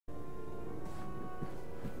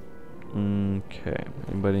Okay.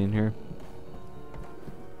 Anybody in here?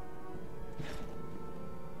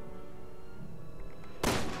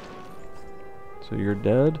 So you're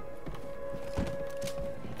dead?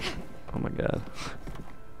 Oh my god.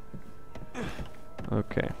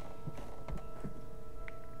 Okay.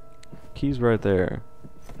 Key's right there.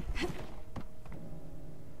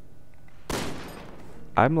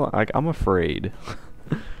 I'm afraid.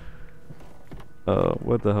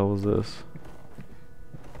 What the hell was this?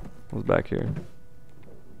 What's back here?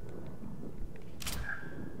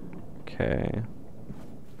 Okay.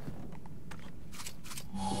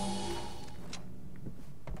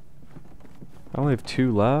 I only have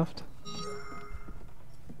 2 left.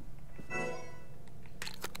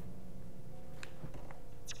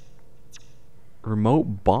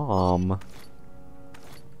 Remote bomb?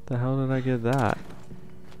 The hell did I get that?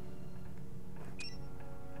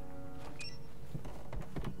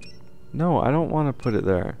 No, I don't want to put it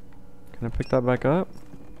there. Can I pick that back up?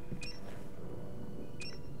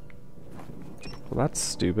 Well, that's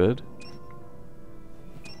stupid.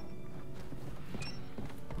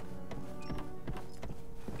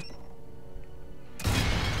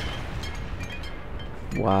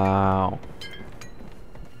 Wow.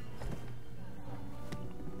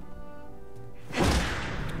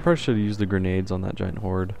 Probably should have used the grenades on that giant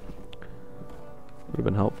horde. Would have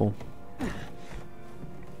been helpful.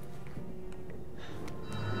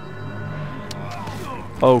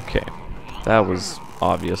 Okay. That was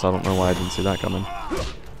obvious. I don't know why I didn't see that coming.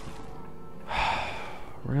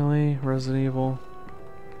 Really? Resident Evil?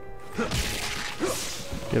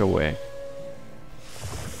 Get away.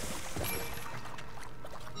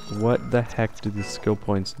 What the heck do the skill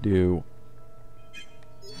points do?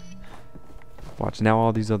 Watch, now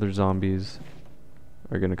all these other zombies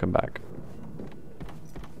are gonna come back.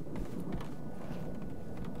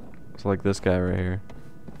 It's like this guy right here.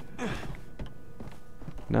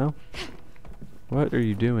 No? What are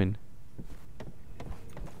you doing?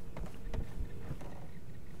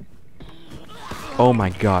 Oh my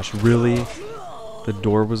gosh, really? The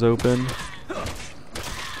door was open?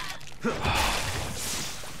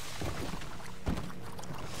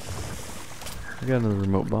 I got another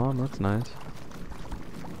remote bomb, that's nice.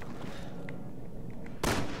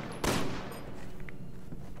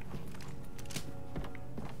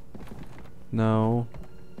 No.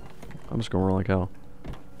 I'm just gonna run like hell.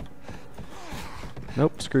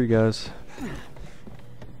 Nope, screw you guys.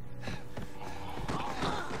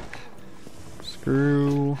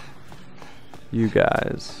 Screw you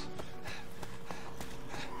guys.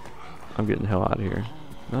 I'm getting the hell out of here.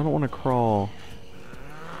 I don't want to crawl.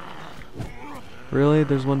 Really?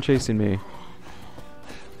 There's one chasing me.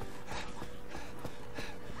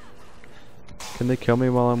 Can they kill me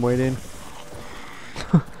while I'm waiting?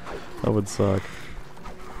 That would suck.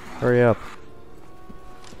 Hurry up.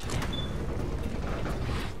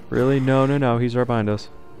 Really? No, no, no. He's right behind us.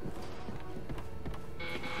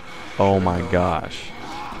 Oh my gosh.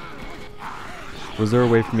 Was there a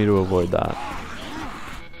way for me to avoid that?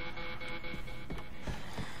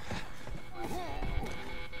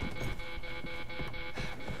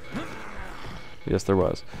 Yes, there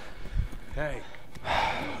was. Hey.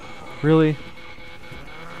 Really?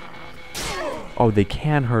 Oh, they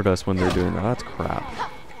can hurt us when they're doing that. That's crap.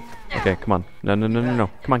 Okay, come on. No, no, no, no, no.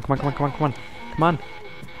 Come on, come on, come on, come on, come on. Come on.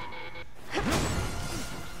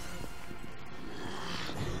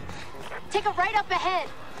 Take a right up ahead.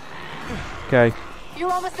 Okay.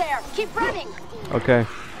 You're almost there. Keep running. Okay.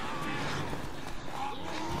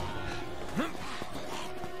 I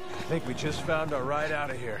think we just found our ride out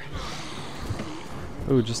of here.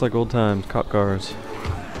 Ooh, just like old times. Cop cars.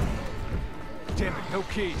 Damn it, no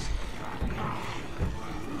keys.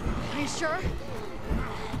 Are you sure?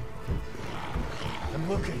 I'm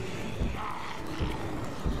looking.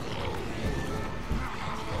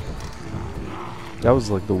 That was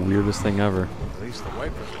like the weirdest thing ever. At least the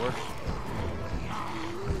wipers work.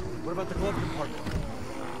 What about the glove compartment?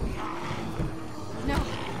 No,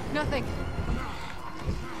 nothing.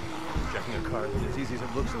 Checking a car isn't as easy as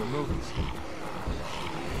it looks in the movies.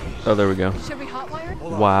 Oh, there we go. Should we hotwire?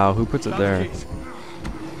 Hold on. Wow, who puts it Found the there? keys.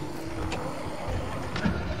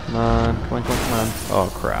 Come on, come on, come on, come on.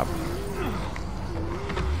 Oh, crap.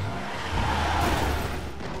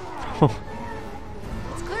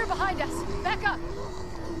 It's clear behind us. Back up.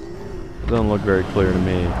 Doesn't look very clear to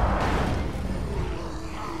me.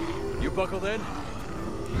 You buckled in?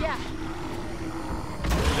 Yeah.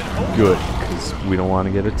 Good, because we don't want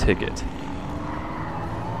to get a ticket.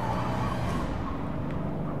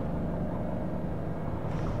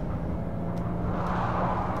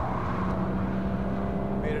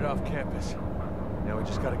 Made it off campus. Now we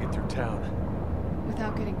just gotta get through town.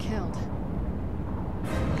 Without getting killed.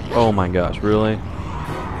 Oh my gosh, really?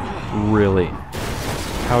 Really?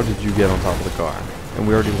 How did you get on top of the car? And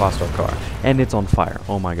we already lost our car. And it's on fire.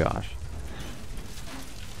 Oh my gosh.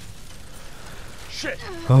 Shit!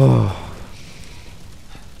 Oh.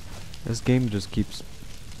 This game just keeps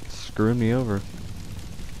screwing me over.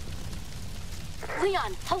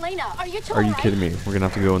 Leon, Helena, are you two Are you alright? kidding me? We're gonna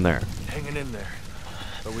have to go in there. Hanging in there.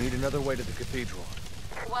 But we need another way to the cathedral.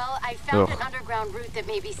 Well, I found Ugh. an underground route that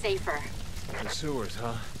may be safer. The sewers,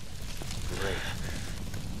 huh? Great.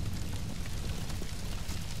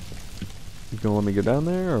 You gonna let me go down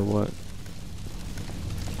there or what?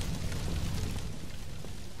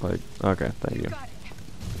 Like, okay, thank you. Got it.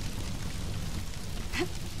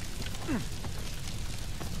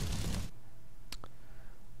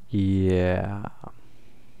 Yeah.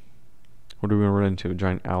 What are we gonna run into? A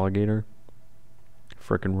giant alligator?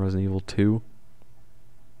 Frickin' Resident Evil 2?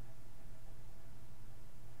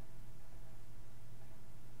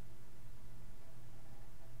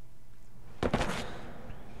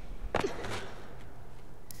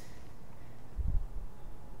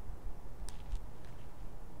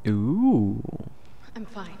 Ooh. I'm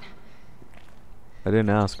fine. I didn't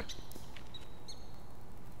ask.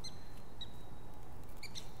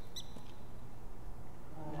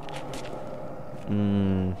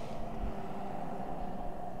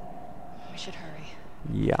 We should hurry.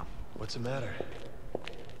 Yeah. What's the matter?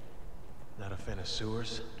 Not a fan of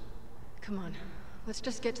sewers? Come on. Let's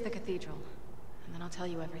just get to the cathedral. And then I'll tell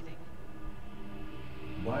you everything.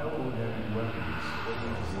 Bioorganic weapons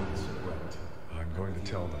is a threat. I'm going to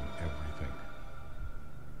tell them everything.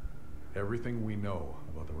 Everything we know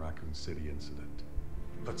about the Raccoon City incident.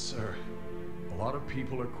 But sir... A lot of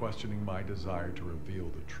people are questioning my desire to reveal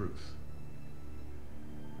the truth.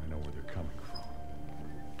 I know where they're coming from.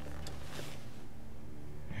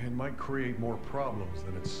 It might create more problems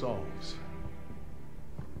than it solves.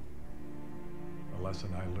 A lesson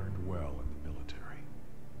I learned well in the military.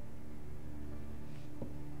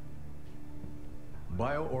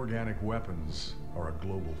 Bioorganic weapons are a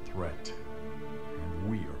global threat, and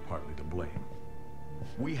we are partly to blame.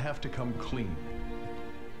 We have to come clean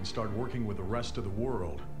and start working with the rest of the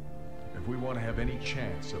world if we want to have any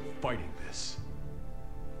chance of fighting this.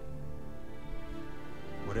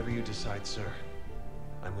 Whatever you decide, sir,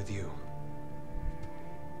 I'm with you.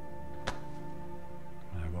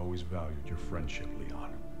 I've always valued your friendship,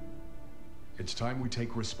 Leon. It's time we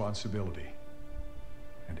take responsibility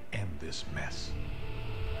and end this mess.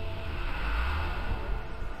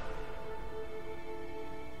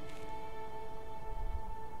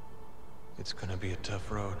 It's gonna be a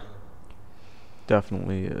tough road.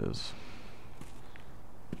 Definitely is.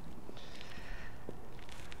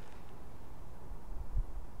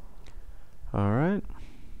 Alright.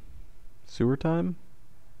 Sewer time?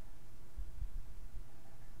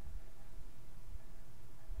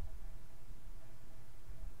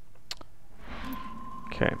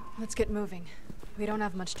 Okay. Let's get moving. We don't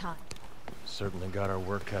have much time. Certainly got our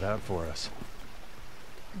work cut out for us.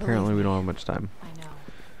 Apparently Believe we me, don't have much time. I know.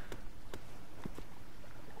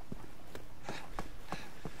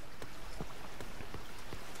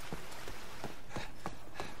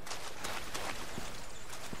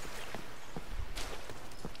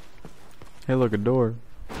 Hey, look, a door.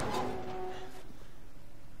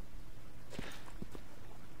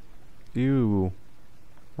 Ew.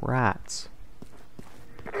 Rats.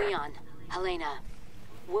 Leon, Helena,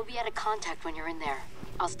 we'll be out of contact when you're in there.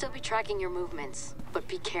 I'll still be tracking your movements, but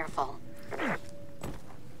be careful.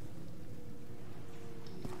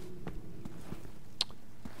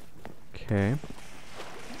 Okay.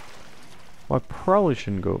 Well, I probably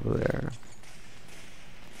shouldn't go over there.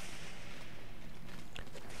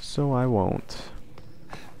 So I won't.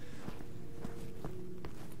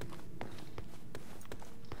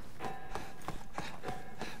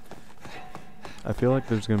 I feel like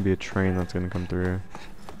there's gonna be a train that's gonna come through.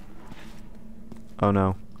 Oh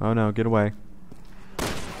no. Oh no, get away.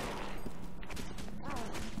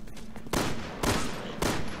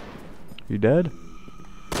 You dead?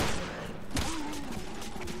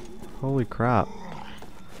 Holy crap.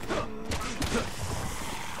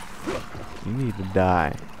 You need to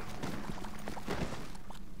die.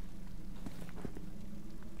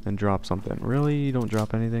 And drop something. Really? You don't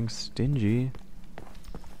drop anything? Stingy.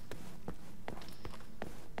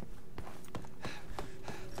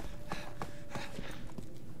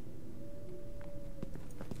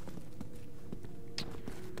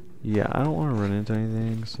 Yeah, I don't want to run into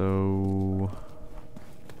anything, so...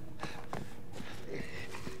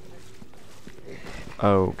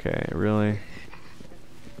 Okay, really?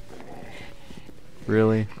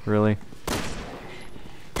 Really? Really?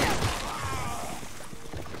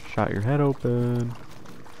 Shot your head open.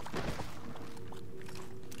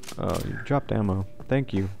 Oh, you dropped ammo.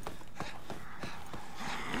 Thank you.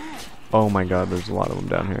 Oh my god, there's a lot of them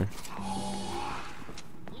down here.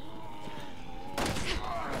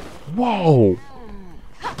 Whoa!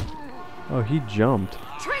 Oh, he jumped.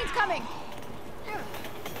 Train's coming!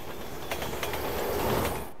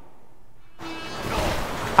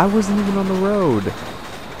 I wasn't even on the road.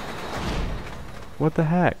 What the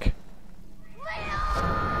heck?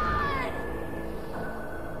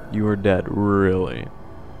 You were dead, really?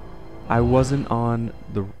 I wasn't on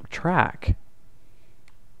the track.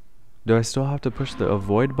 Do I still have to push the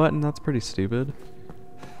avoid button? That's pretty stupid.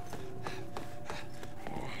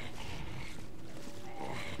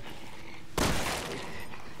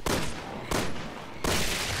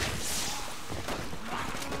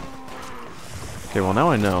 Okay, well now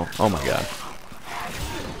I know. Oh my god.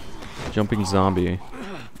 Jumping zombie.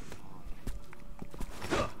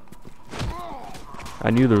 I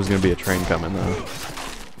knew there was gonna be a train coming though.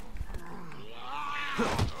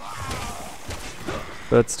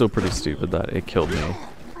 But that's still pretty stupid that it killed me.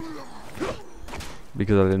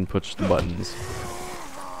 Because I didn't push the buttons.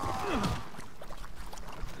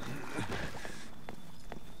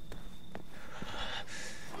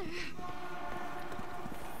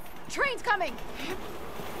 Train's coming!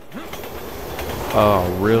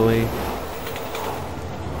 Oh, really?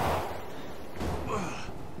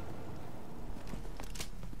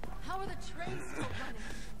 How are the trains still running?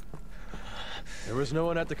 There was no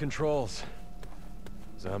one at the controls.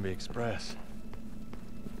 Zombie Express.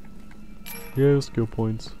 Yeah, skill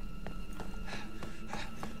points.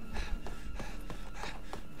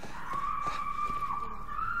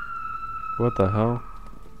 What the hell?